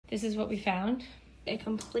This is what we found. It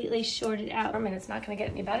completely shorted out. I mean, it's not gonna get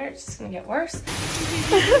any better. It's just gonna get worse.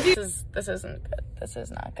 This isn't good. This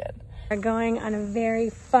is not good. We're going on a very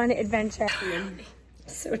fun adventure. I'm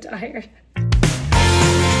so tired. It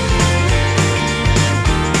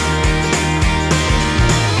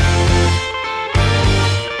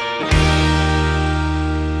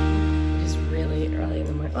is really early in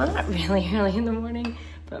the morning. Well, not really early in the morning,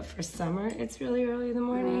 but for summer, it's really early in the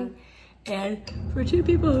morning. And for two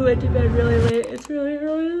people who went to bed really late, it's really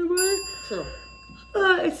early in the morning. Sure.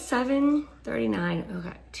 It's 7:39. Oh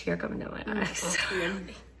God, tear coming down my eyes.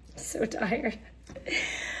 So tired.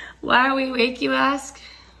 Why are we awake, you ask?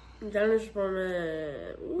 Dentist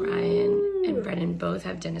appointment. Ryan and Brennan both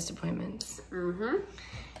have dentist appointments.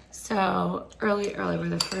 So early, we're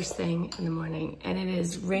the first thing in the morning, and it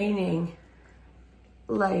is raining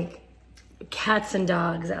like cats and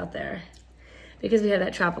dogs out there. Because we have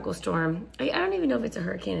that tropical storm. I don't even know if it's a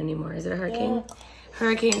hurricane anymore. Is it a hurricane? Yeah.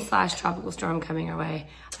 Hurricane / tropical storm coming our way.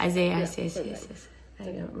 I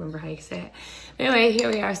don't remember how you say it. But anyway, here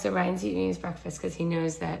we are. So Ryan's eating his breakfast because he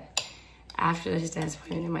knows that after this dentist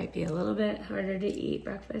appointment, it might be a little bit harder to eat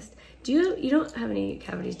breakfast. You don't have any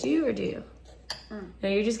cavities, do you, or do you? No,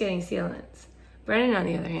 you're just getting sealants. Brennan, on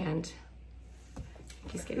the other hand,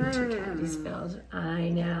 he's getting 2 cavities filled. I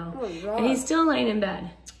know. Oh, and he's still laying in bed.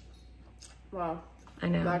 Wow. I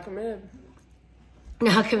know. Not committed.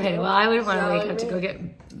 Not committed. Well, I wouldn't want to wake up to go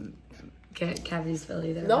get cavities filled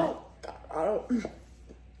either. No, I don't.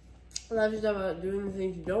 Life's about doing the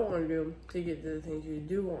things you don't want to do to get to the things you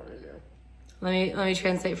do want to do. Let me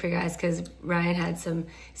translate for you guys because Ryan had some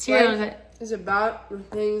cereal. It's about the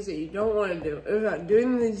things that you don't want to do. It's about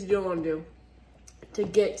doing the things you don't want to do to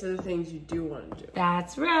get to the things you do want to do.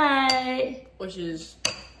 That's right. Which is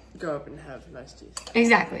go up and have nice teeth.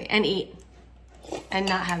 Exactly, and eat, and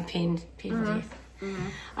not have painful teeth.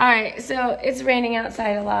 All right, so it's raining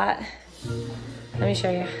outside a lot. Let me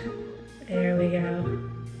show you. There we go.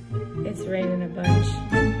 It's raining a bunch.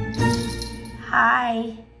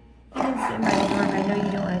 Hi. You can sit in my door, but I know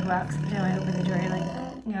you don't want to go out because I open the door like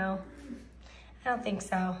that. No, I don't think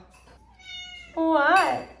so.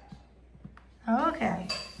 What? Okay.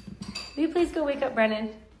 Will you please go wake up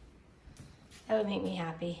Brennan? That would make me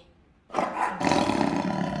happy.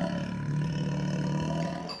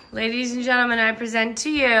 Ladies and gentlemen, I present to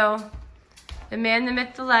you the man, the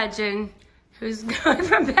myth, the legend, who's going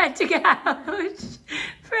from bed to couch.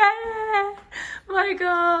 Brennan,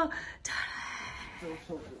 Michael,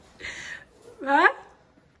 Donnellys. What?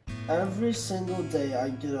 Every single day I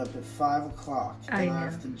get up at 5 o'clock and I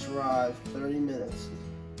have to drive 30 minutes.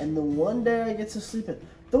 And the one day I get to sleep in,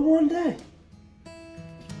 the one day,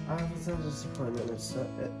 I have a dentist appointment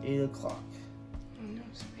at 8 o'clock. Oh no,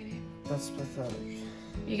 sweetie. That's pathetic.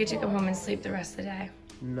 You get to come home and sleep the rest of the day.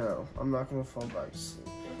 No, I'm not going to fall back to sleep.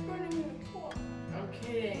 I'm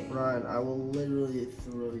kidding. Ryan, I will literally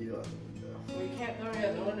throw you out the window. Well, you can't throw me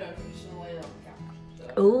out the window if you're just laying on the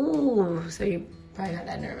couch. So. Ooh, so you probably not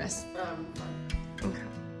that nervous. Fine. Okay.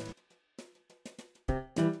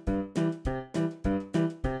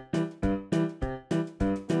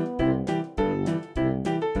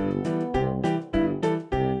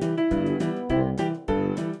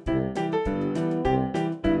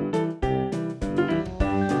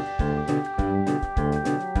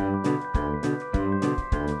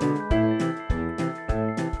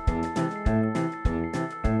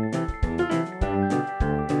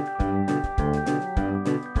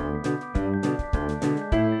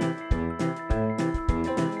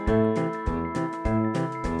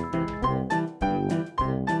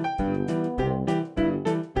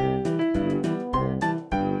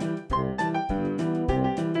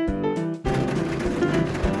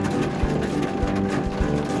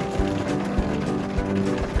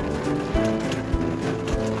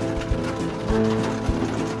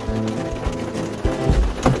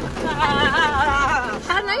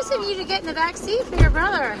 Of you to get in the back seat for your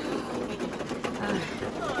brother.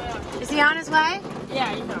 Is he on his way?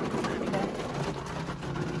 Yeah, you know.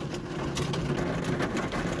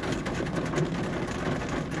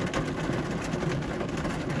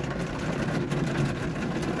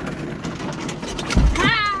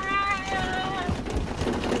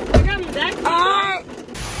 I got my back. Alright.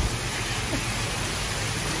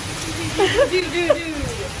 Dude.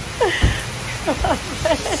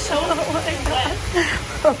 Oh my god.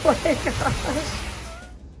 Oh my gosh.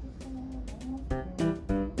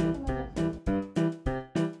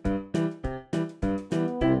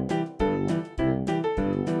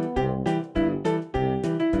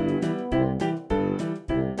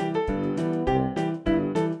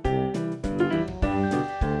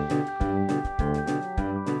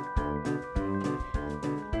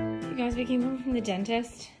 guys, we came home from the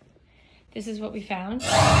dentist. This is what we found.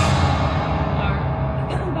 Our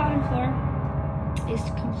bottom floor is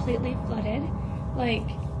completely flooded. Like,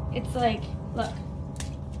 it's like, look,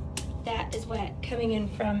 that is wet coming in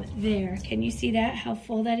from there. Can you see that, how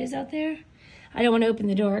full that is out there? I don't want to open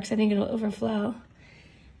the door because I think it'll overflow.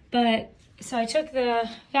 But, so I took the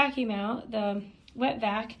vacuum out, the wet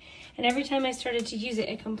vac, and every time I started to use it,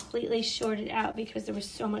 it completely shorted out because there was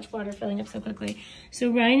so much water filling up so quickly.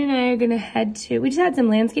 So Ryan and I are gonna head to, we just had some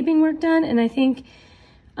landscaping work done, and I think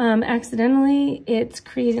accidentally it's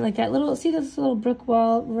creating like that little, see this little brick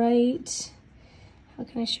wall right, how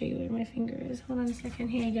can I show you where my finger is? Hold on a second,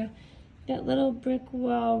 here you go. That little brick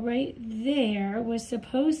wall right there was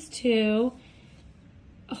supposed to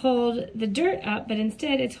hold the dirt up, but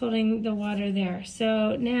instead it's holding the water there.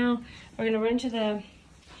 So now we're gonna run to the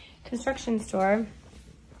construction store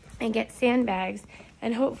and get sandbags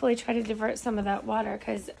and hopefully try to divert some of that water,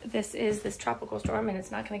 because this is this tropical storm and it's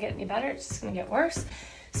not gonna get any better, it's just gonna get worse.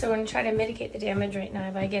 So we're gonna try to mitigate the damage right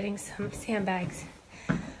now by getting some sandbags.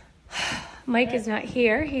 Mike is not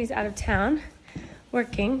here, he's out of town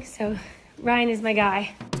working, so Ryan is my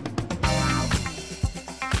guy.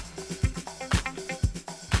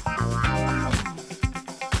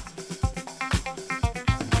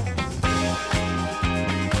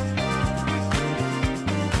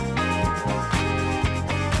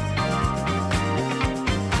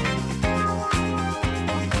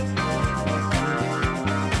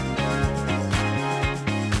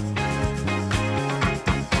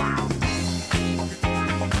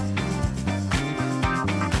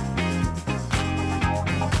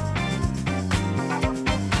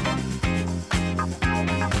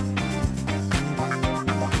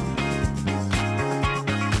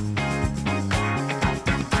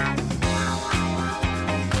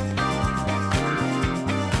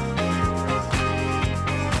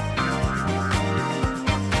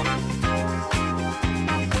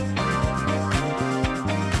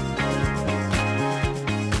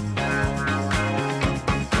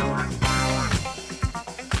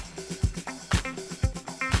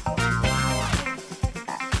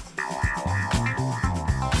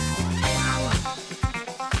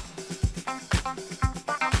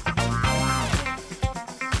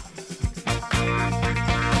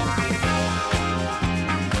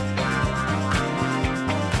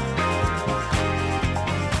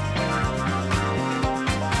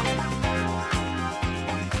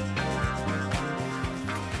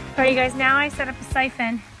 All right, you guys, now I set up a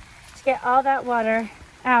siphon to get all that water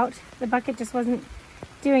out. The bucket just wasn't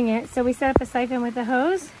doing it, so we set up a siphon with the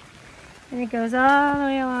hose, and it goes all the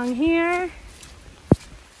way along here.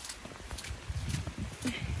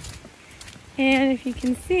 And if you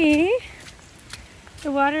can see,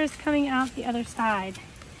 the water is coming out the other side.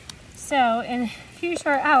 So in a few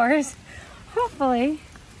short hours, hopefully,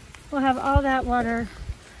 we'll have all that water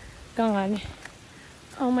gone.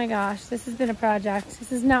 Oh my gosh, this has been a project.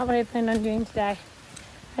 This is not what I planned on doing today.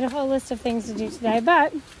 I had a whole list of things to do today,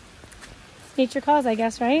 but nature calls, I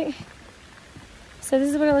guess, right? So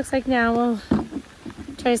this is what it looks like now. We'll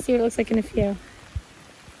try to see what it looks like in a few. All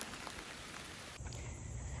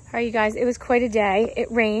right, you guys, it was quite a day.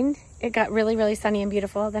 It rained. It got really, really sunny and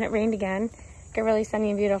beautiful. Then it rained again. It got really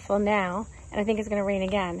sunny and beautiful now, and I think it's gonna rain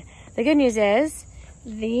again. The good news is,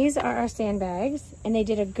 these are our sandbags, and they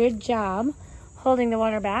did a good job holding the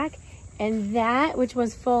water back, and that which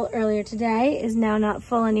was full earlier today is now not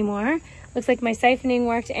full anymore. Looks like my siphoning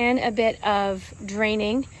worked and a bit of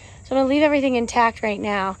draining. So I'm gonna leave everything intact right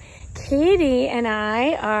now. Katie and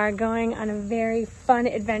I are going on a very fun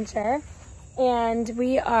adventure, and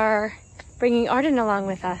we are bringing Arden along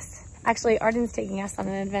with us. Actually, Arden's taking us on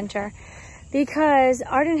an adventure because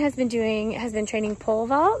Arden has been training pole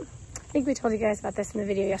vault. I think we told you guys about this in the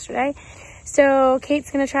video yesterday. So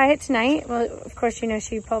Kate's gonna try it tonight. Well, of course, you know,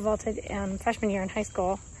 she pole vaulted freshman year in high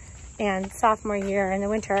school and sophomore year in the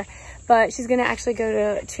winter, but she's gonna actually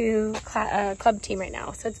go to club team right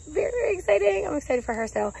now. So it's very, very exciting. I'm excited for her.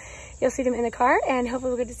 So you'll see them in the car, and hopefully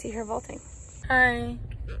we'll get to see her vaulting. Hi.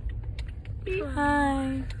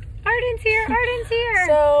 Hi. Arden's here. Arden's here.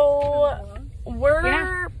 So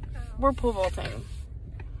we're pole vaulting,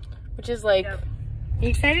 which is like. Yep. Are you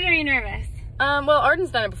excited or are you nervous? Well, Arden's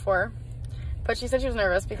done it before, but she said she was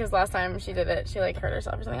nervous because last time she did it, she like hurt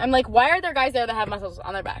herself or something. I'm like, why are there guys there that have muscles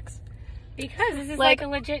on their backs? Because this is like a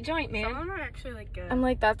legit joint, man. Some of them are actually like good. I'm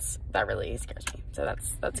like, that really scares me. So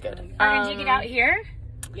that's good. Arden, did you get out here?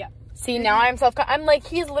 Yeah. See, now I'm like,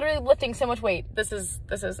 he's literally lifting so much weight. This isn't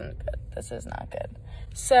good. This is not good.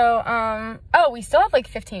 So, oh, we still have like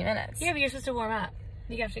 15 minutes. Yeah, but you're supposed to warm up.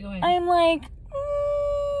 You have to go in. I'm like,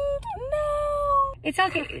 no. It's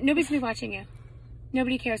okay. Nobody's gonna be watching you.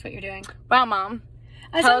 Nobody cares what you're doing. Wow, Mom.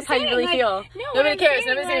 Tell us how you really feel. No, nobody cares.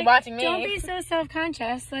 Nobody's gonna be watching me. Don't be so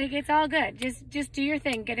self-conscious. Like, it's all good. Just do your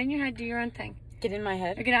thing. Get in your head. Do your own thing. Get in my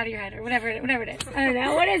head. Or get out of your head, or whatever it is. I don't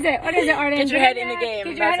know. What is it? What is it, Arden? Get your head in the game.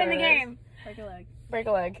 Get your head in the game. Break a leg. Break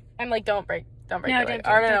a leg. I'm like, don't break No, your leg. don't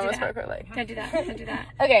Arden do almost that. broke her leg. Don't do that. Don't do that.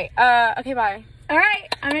 Okay. Okay. Bye. All right.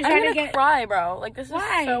 I'm gonna cry, bro. Like, this is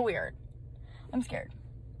Why? so weird. I'm scared.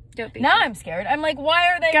 Don't be. Now I'm scared. I'm like, why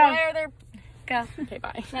are they? Go. Why are they? Go. Okay.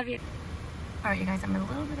 Bye. Love you. All right, you guys. I'm a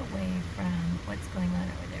little bit away from what's going on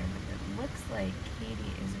over there, but it looks like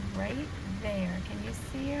Katie is right there. Can you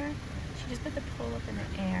see her? She just put the pole up in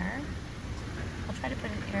the air. I'll try to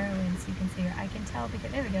put an arrow in so you can see her. I can tell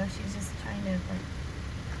because there we go. She's just trying to like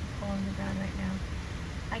pull on the ground right now.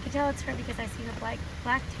 I can tell it's her because I see her black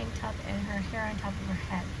tank top and her hair on top of her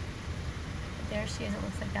head. But there she is. It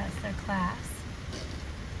looks like that's their class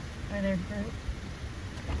or their group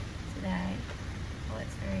today. Well,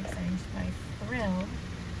 it's very exciting. She's very thrilled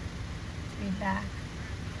to be back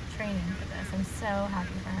training for this. I'm so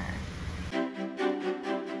happy for her.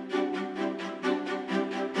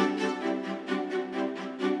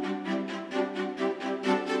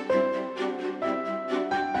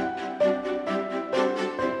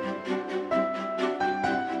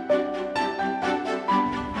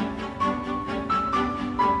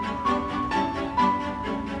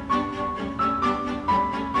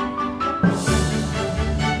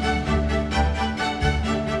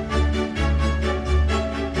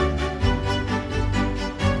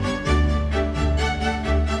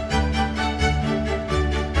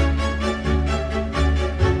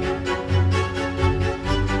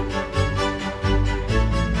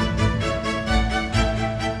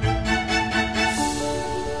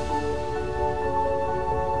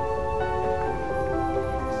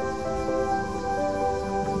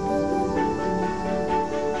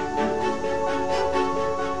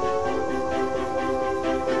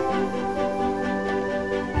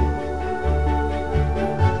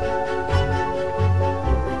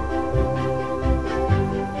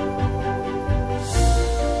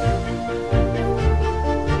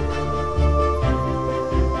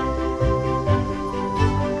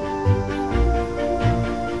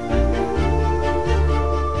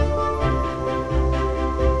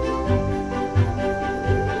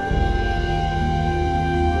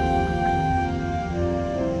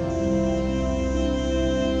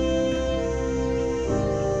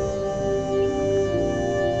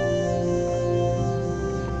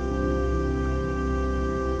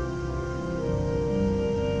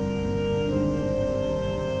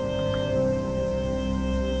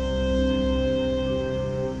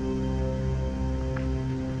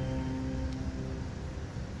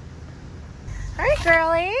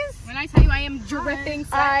 Girlies, When I tell you I am dripping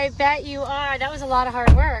sweat. I bet you are. That was a lot of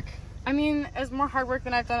hard work. I mean, it's more hard work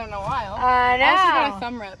than I've done in a while. I know. I also got a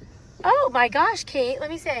thumb rip. Oh my gosh, Kate.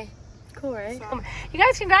 Let me see. Cool, right? You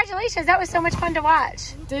guys, congratulations. That was so much fun to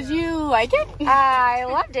watch. Did you like it? I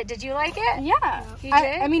loved it. Did you like it? Yeah. You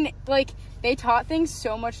did? I mean, like, they taught things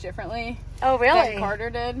so much differently Oh, really? than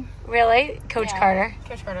Carter did. Really? Coach Yeah. Carter?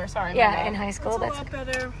 Coach Carter, sorry. Yeah, in high school. It's a That's lot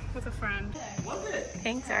better with a friend.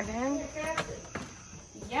 Thanks, Arden.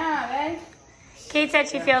 Yeah, babe. Kate said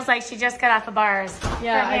she feels like she just got off of bars.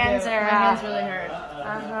 Yeah, Her hands I do. are. My hands really hurt.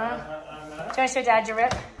 Uh-huh. Do you want to show Dad your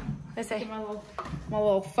rip? Let's see. My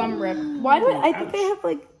little thumb rip. Why do I think they have,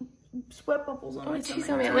 like, sweat bubbles on it?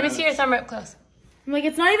 Let me see your thumb rip close. I'm like,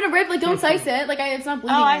 it's not even a rip. Like, don't size it. Like, it's not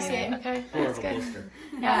bleeding. Oh, or I see anything. it. Okay, that's good.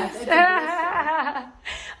 Yes.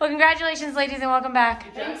 Well, congratulations, ladies, and welcome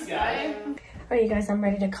back. Thanks, guys. All right, you guys, I'm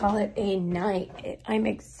ready to call it a night. I'm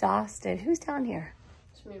exhausted. Who's down here?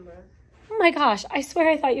 It's me, bro. Oh my gosh, I swear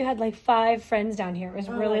I thought you had like 5 friends down here. It was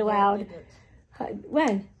really loud.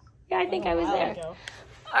 When? Yeah, I think I was there. All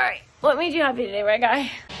right, what made you happy today, right, guy?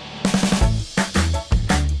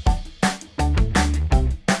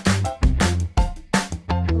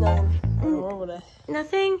 No. What would I?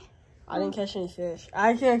 Nothing? I didn't catch any fish.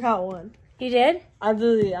 I actually caught one. You did? I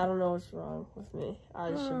don't know what's wrong with me.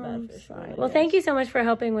 I just a bad fish. Well, thank you so much for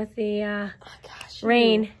helping with the Oh, gosh.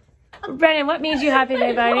 rain. Brennan, what made you happy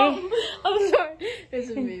today, buddy? I'm sorry. It's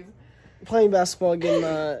a meme. Playing basketball,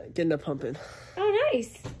 getting a pumping. Oh,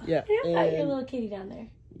 nice. Yeah. I got your little kitty down there.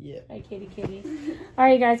 Yeah. Hi, kitty. All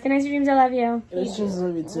right, guys. Good night, dreams. I love you. It's just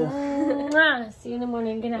love you too. Mwah. See you in the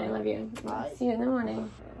morning. Good night. I love you. See you in the morning. All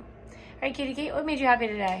right, Kitty Kate, what made you happy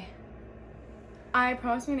today? I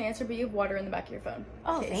promised me an answer, but you have water in the back of your phone.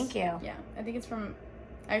 Oh, thank you. Yeah, I think it's from.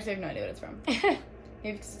 I actually have no idea what it's from. Maybe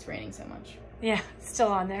because it's raining so much. Yeah, it's still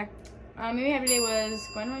on there. Maybe happy today was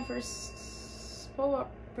going to my first pole.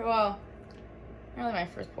 Well, Not really my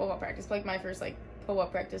first pole vault practice, but like my first like pole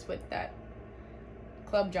vault practice with that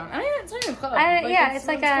club John. It's not even a club. Yeah, it's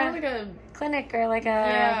like a clinic or like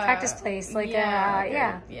a practice place. Like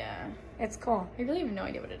yeah. It's cool. I really have no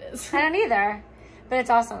idea what it is. I don't either, but it's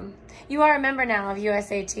awesome. You are a member now of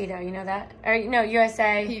USAT though, you know that? Or no,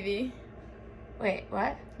 USA PV. Wait,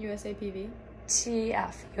 what? USA PV.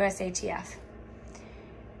 TF. USATF.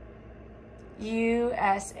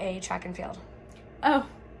 USA track and field. Oh.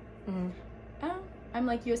 Oh, I'm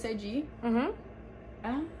like USAG. Oh.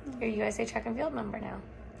 You're a USA track and field member now.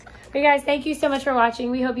 But guys, thank you so much for watching.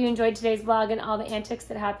 We hope you enjoyed today's vlog and all the antics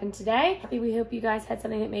that happened today. We hope you guys had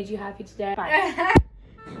something that made you happy today. Bye.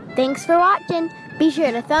 Thanks for watching. Be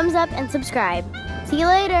sure to thumbs up and subscribe. See you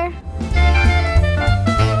later.